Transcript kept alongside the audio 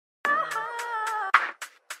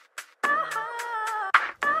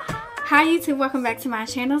Hi YouTube, welcome back to my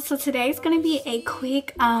channel. So today's going to be a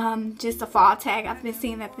quick just a fall tag. I've been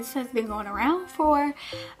seeing that this has been going around for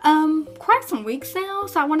quite some weeks now,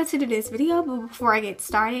 so I wanted to do this video. But before I get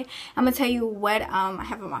started, I'm gonna tell you what I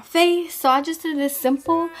have on my face. So I just did this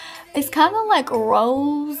simple, it's kind of like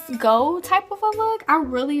rose gold type of a look. I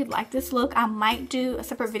really like this look. I might do a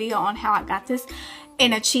separate video on how I got this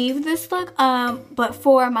and achieve this look, but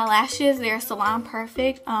for my lashes, they're Salon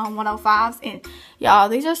Perfect 105s, and y'all,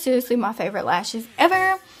 these are seriously my favorite lashes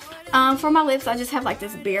ever. For my lips, I just have like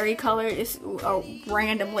this berry color. It's a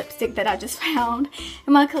random lipstick that I just found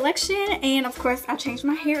in my collection. And of course, I changed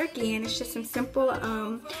my hair again. It's just some simple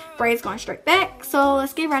braids going straight back. So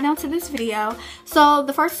let's get right on to this video. So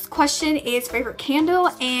the first question is favorite candle,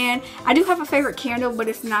 and I do have a favorite candle, but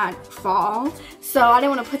it's not fall, so I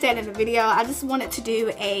didn't want to put that in the video. I just wanted to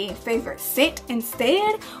do a favorite scent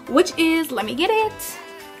instead, which is, let me get it,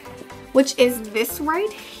 which is this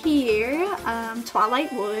right here,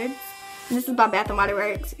 Twilight Woods. And this is by Bath & Body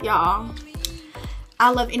Works, y'all.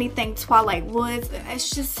 I love anything Twilight Woods.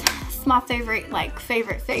 It's my favorite, like,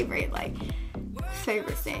 favorite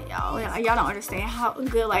scent, y'all. Y'all don't understand how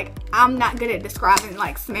good, like, I'm not good at describing,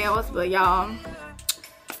 like, smells, but y'all,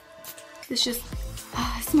 it's just,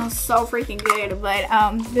 it smells so freaking good. But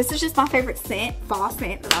this is just my favorite scent, fall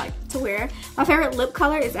scent that I like to wear. My favorite lip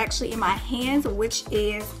color is actually in my hands, which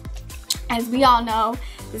is, as we all know,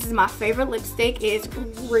 this is my favorite lipstick. It's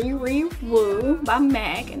Riri Woo by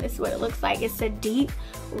MAC, and this is what it looks like. It's a deep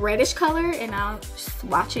reddish color, and I'll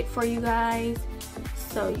swatch it for you guys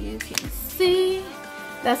so you can see.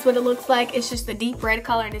 That's what it looks like. It's just a deep red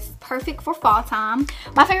color, and it's perfect for fall time.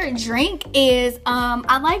 My favorite drink is,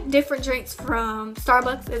 I like different drinks from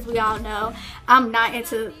Starbucks, as we all know. I'm not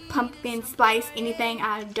into pumpkin spice anything.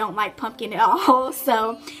 I don't like pumpkin at all,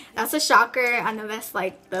 so that's a shocker. I know that's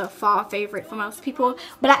like the fall favorite for most people,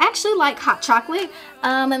 but I actually like hot chocolate.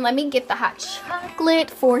 And let me get the hot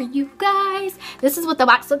chocolate for you guys. This is what the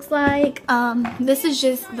box looks like. This is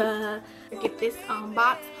just the, get this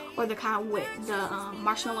box, or the kind with the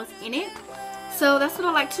marshmallows in it. So that's what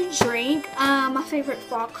I like to drink. My favorite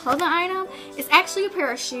fall clothing item is actually a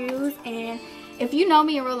pair of shoes, and if you know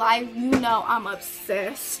me in real life, you know I'm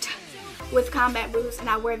obsessed with combat boots, and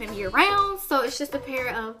I wear them year round. So it's just a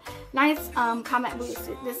pair of nice combat boots.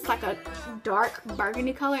 This is like a dark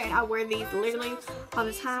burgundy color, and I wear these literally all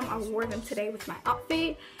the time. I wore them today with my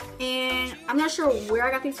outfit, and I'm not sure where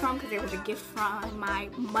I got these from because it was a gift from my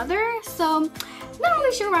mother. So not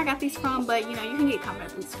really sure where I got these from, but you know, you can get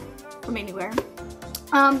combat boots from anywhere.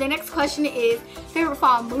 The next question is favorite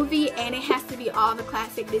fall movie, and it has to be all the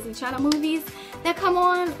classic Disney Channel movies that come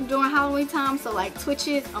on during Halloween time. So like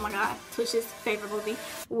Twitches, oh my god, Twitches favorite movie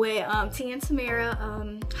with Tia and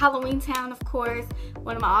Tamara, Halloween Town, of course,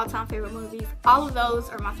 one of my all-time favorite movies. All of those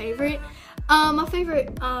are my favorite. My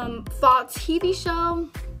favorite fall TV show,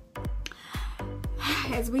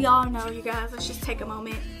 as we all know, you guys, let's just take a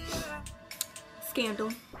moment. Scandal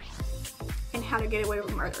and How to Get Away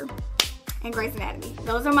with Murder and Grey's Anatomy.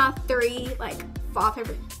 Those are my three like fall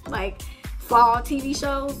favorite, like fall TV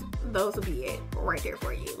shows. Those will be it right there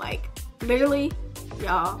for you. Like literally,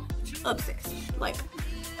 y'all, obsessed, like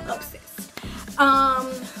obsessed.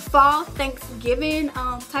 Fall Thanksgiving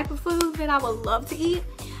type of food that I would love to eat.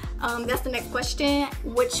 That's the next question,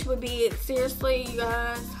 which would be, seriously, you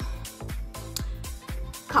guys,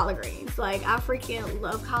 collard greens. Like, I freaking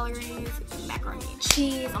love collard greens, macaroni and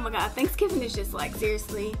cheese. Oh my god, Thanksgiving is just like,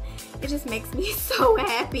 seriously, it just makes me so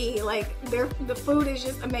happy. Like, the food is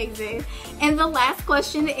just amazing. And the last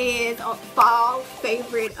question is fall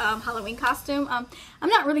favorite Halloween costume. I'm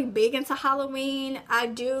not really big into Halloween.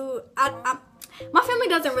 My family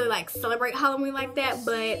doesn't really like celebrate Halloween like that,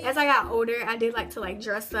 but as I got older, I did like to like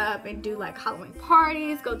dress up and do like Halloween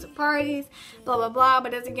parties, go to parties, blah blah blah.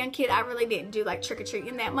 But as a young kid, I really didn't do like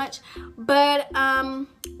trick-or-treating that much. But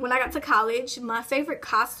when I got to college, my favorite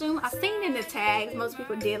costume, I've seen in the tags, most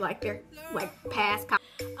people did like their like past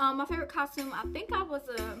my favorite costume, I think I was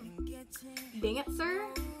a dancer,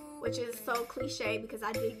 which is so cliche because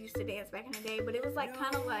I did used to dance back in the day, but it was like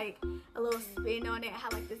kind of like a little spin on it. I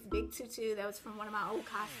had like this big tutu that was from one of my old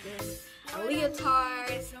costumes, a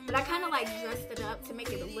leotard, but I kind of like dressed it up to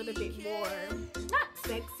make it a little bit more, not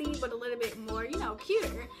sexy, but a little bit more, you know,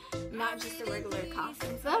 cuter, not just a regular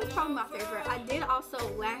costume. So that was probably my favorite. I did also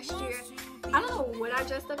last year, I don't know what I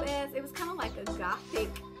dressed up as. It was kind of like a gothic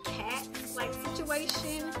cat like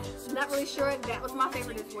situation. I'm not really sure. That was my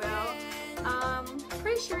favorite as well.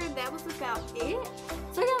 Pretty sure that was about it.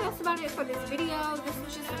 So yeah, that's about it for this video. This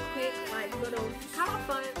was just a quick like little kind of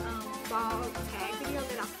fun fall tag video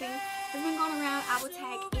that I've seen has been going around. I will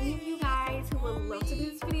tag any of you guys who would love to do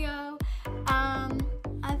this video.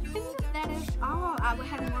 I will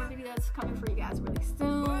have more videos coming for you guys really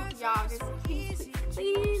soon. Y'all just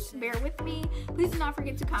please bear with me. Please do not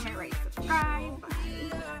forget to comment, rate, subscribe.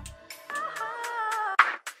 Bye.